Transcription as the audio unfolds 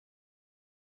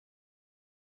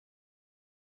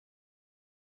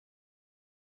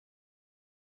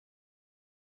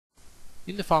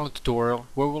In the following tutorial,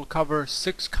 we will cover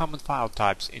 6 common file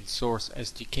types in Source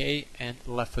SDK and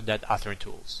L4D authoring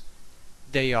tools.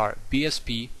 They are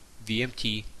BSP,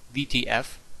 VMT,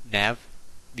 VTF, NAV,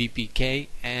 VPK,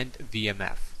 and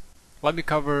VMF. Let me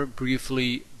cover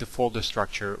briefly the folder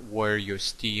structure where your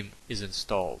Steam is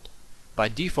installed. By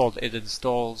default, it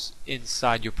installs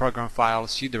inside your program file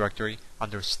C directory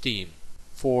under Steam.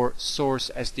 For Source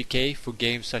SDK, for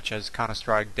games such as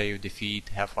Counter-Strike, Day of Defeat,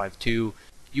 Half-Life 2,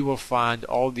 you will find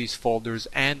all these folders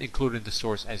and including the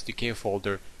Source SDK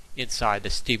folder inside the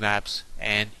Steam apps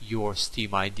and your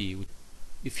Steam ID.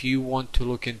 If you want to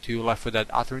look into L4D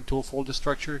authoring tool folder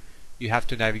structure, you have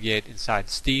to navigate inside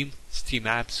Steam, Steam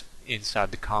apps,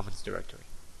 inside the Commons directory.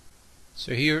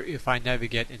 So here, if I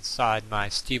navigate inside my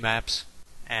Steam apps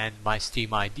and my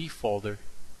Steam ID folder,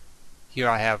 here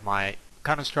I have my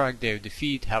Counter-Strike, Day of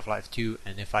Defeat, Half-Life 2,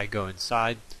 and if I go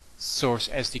inside Source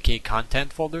SDK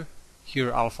content folder,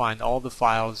 here I'll find all the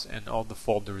files and all the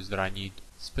folders that I need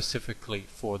specifically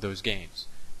for those games.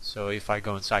 So if I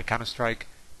go inside Counter-Strike,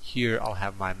 here I'll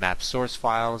have my map source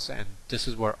files, and this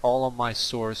is where all of my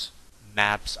source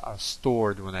maps are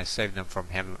stored when I save them from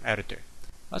Hammer Editor.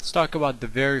 Let's talk about the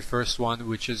very first one,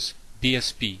 which is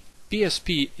BSP.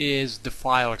 BSP is the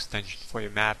file extension for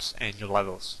your maps and your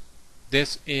levels.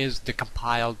 This is the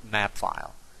compiled map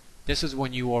file. This is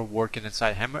when you are working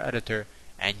inside Hammer Editor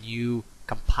and you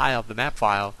compile the map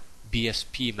file,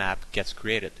 BSP map gets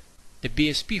created. The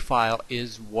BSP file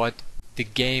is what the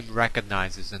game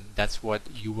recognizes, and that's what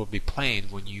you will be playing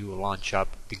when you launch up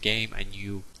the game and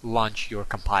you launch your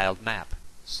compiled map.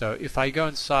 So if I go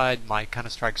inside my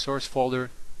Counter-Strike source folder,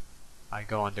 I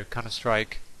go under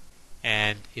Counter-Strike,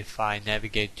 and if I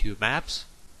navigate to maps,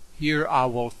 here I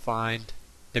will find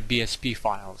the BSP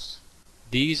files.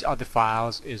 These are the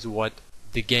files is what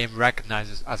the game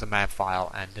recognizes as a map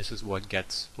file, and this is what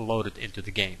gets loaded into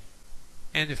the game.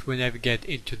 And if we navigate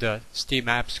into the Steam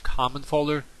apps common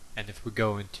folder, and if we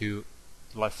go into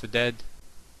L4D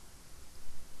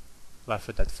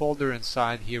folder,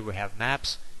 inside here we have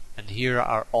maps, and here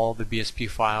are all the BSP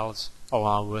files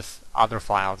along with other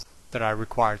files that are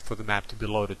required for the map to be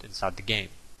loaded inside the game.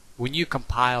 When you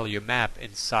compile your map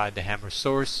inside the Hammer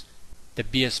source, the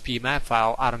BSP map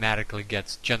file automatically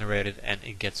gets generated and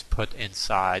it gets put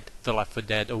inside the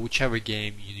L4D or whichever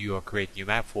game you are creating your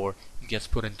map for. It gets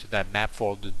put into that map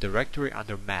folder directory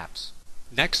under maps.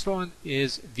 Next one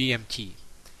is VMT.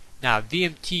 Now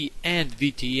VMT and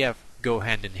VTF go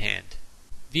hand in hand.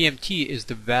 VMT is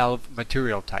the valve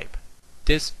material type.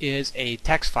 This is a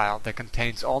text file that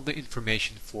contains all the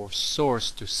information for source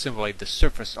to simulate the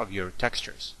surface of your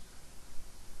textures.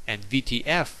 And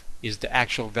VTF is the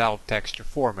actual valve texture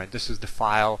format. This is the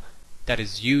file that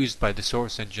is used by the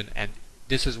source engine, and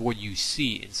this is what you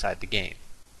see inside the game.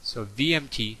 So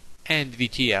VMT and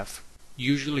VTF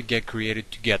usually get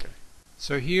created together.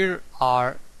 So here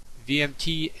are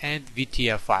VMT and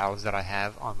VTF files that I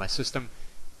have on my system.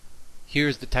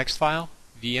 Here's the text file,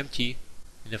 VMT,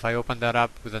 and if I open that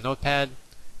up with a notepad,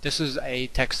 this is a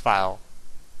text file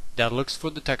that looks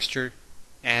for the texture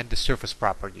and the surface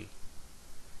property.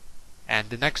 And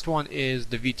the next one is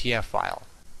the VTF file.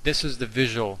 This is the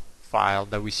visual file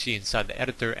that we see inside the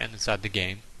editor and inside the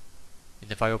game.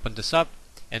 And if I open this up,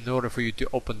 in order for you to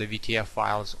open the VTF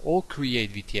files or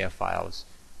create VTF files,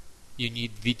 you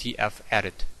need VTF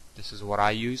Edit. This is what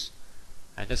I use,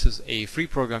 and this is a free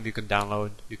program you can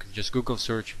download. You can just Google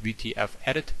search VTF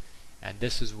Edit, and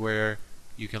this is where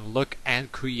you can look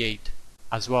and create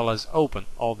as well as open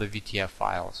all the VTF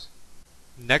files.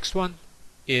 Next one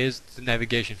is the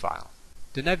navigation file.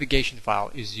 The navigation file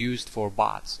is used for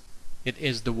bots. It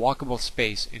is the walkable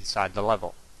space inside the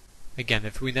level. Again,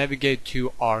 if we navigate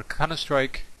to our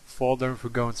Counter-Strike folder, if we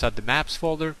go inside the maps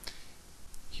folder,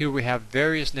 here we have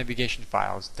various navigation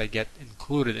files that get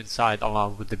included inside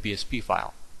along with the BSP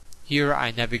file. Here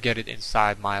I navigated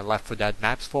inside my L4D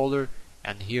maps folder,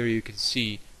 and here you can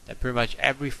see that pretty much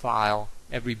every file,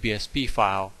 every BSP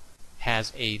file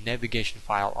has a navigation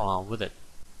file along with it.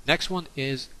 Next one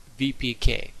is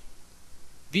VPK.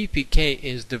 VPK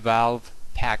is the valve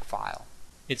pack file.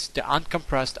 It's the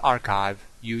uncompressed archive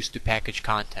used to package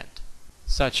content,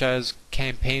 such as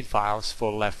campaign files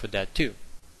for L4D 2.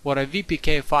 What a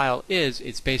VPK file is,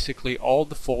 it's basically all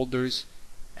the folders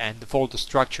and the folder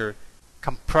structure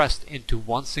compressed into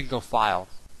one single file,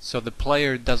 so the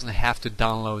player doesn't have to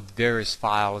download various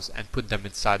files and put them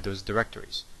inside those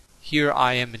directories. Here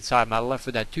I am inside my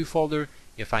L4D 2 folder.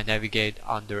 If I navigate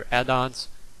under add-ons,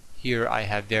 here I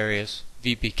have various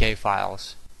VPK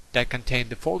files that contain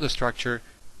the folder structure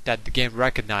that the game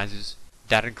recognizes.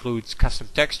 That includes custom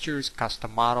textures,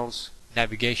 custom models,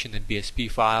 navigation and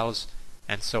BSP files,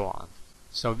 and so on.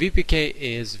 So VPK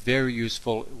is very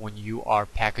useful when you are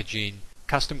packaging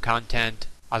custom content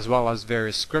as well as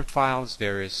various script files,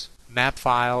 various map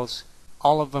files.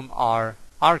 All of them are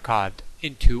archived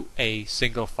into a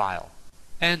single file.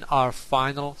 And our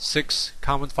final sixth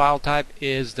common file type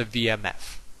is the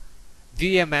VMF.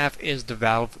 VMF is the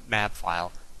valve map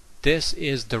file. This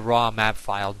is the raw map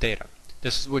file data.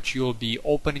 This is what you'll be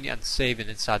opening and saving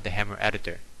inside the Hammer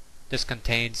editor. This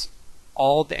contains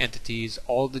all the entities,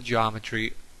 all the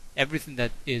geometry, everything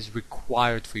that is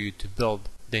required for you to build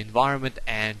the environment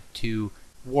and to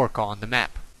work on the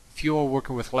map. If you are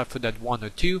working with L4D1 or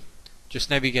 2, just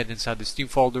navigate inside the Steam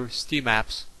folder, Steam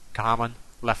Apps, Common,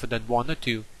 L4D1 or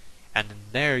 2, and in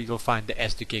there you'll find the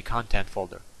SDK content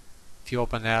folder. If you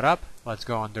open that up, let's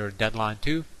go under Deadline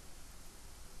 2,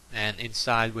 and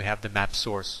inside we have the map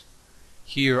source.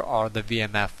 Here are the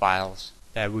VMF files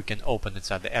that we can open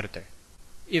inside the editor.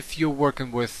 If you're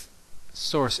working with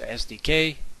source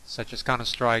SDK, such as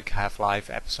Counter-Strike, Half-Life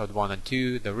Episode 1 and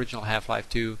 2, the original Half-Life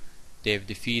 2, Day of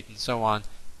Defeat, and so on,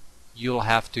 you'll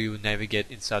have to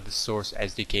navigate inside the source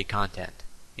SDK content.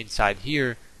 Inside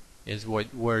here is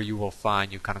where you will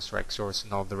find your Counter-Strike source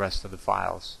and all the rest of the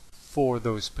files for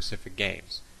those specific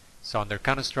games. So under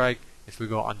Counter-Strike, if we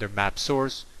go under map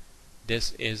source,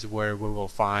 this is where we will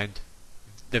find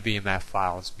the VMF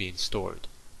files being stored.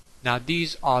 Now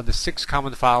these are the 6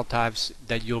 common file types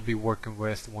that you'll be working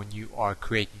with when you are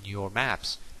creating your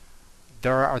maps.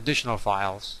 There are additional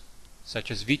files such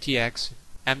as VTX,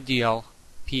 MDL,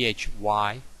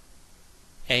 PHY,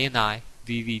 ANI,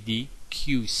 VVD,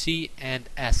 QC, and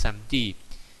SMD.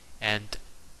 And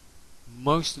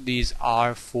most of these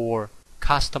are for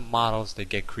custom models that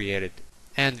get created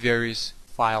and various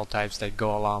file types that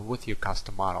go along with your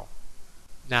custom model.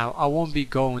 Now I won't be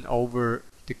going over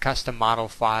the custom model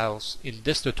files in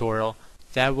this tutorial.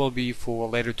 That will be for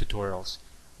later tutorials,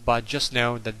 but just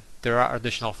know that there are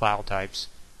additional file types,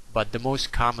 but the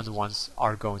most common ones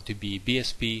are going to be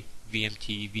BSP,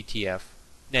 VMT, VTF,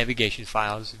 navigation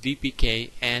files, VPK,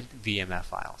 and VMF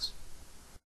files.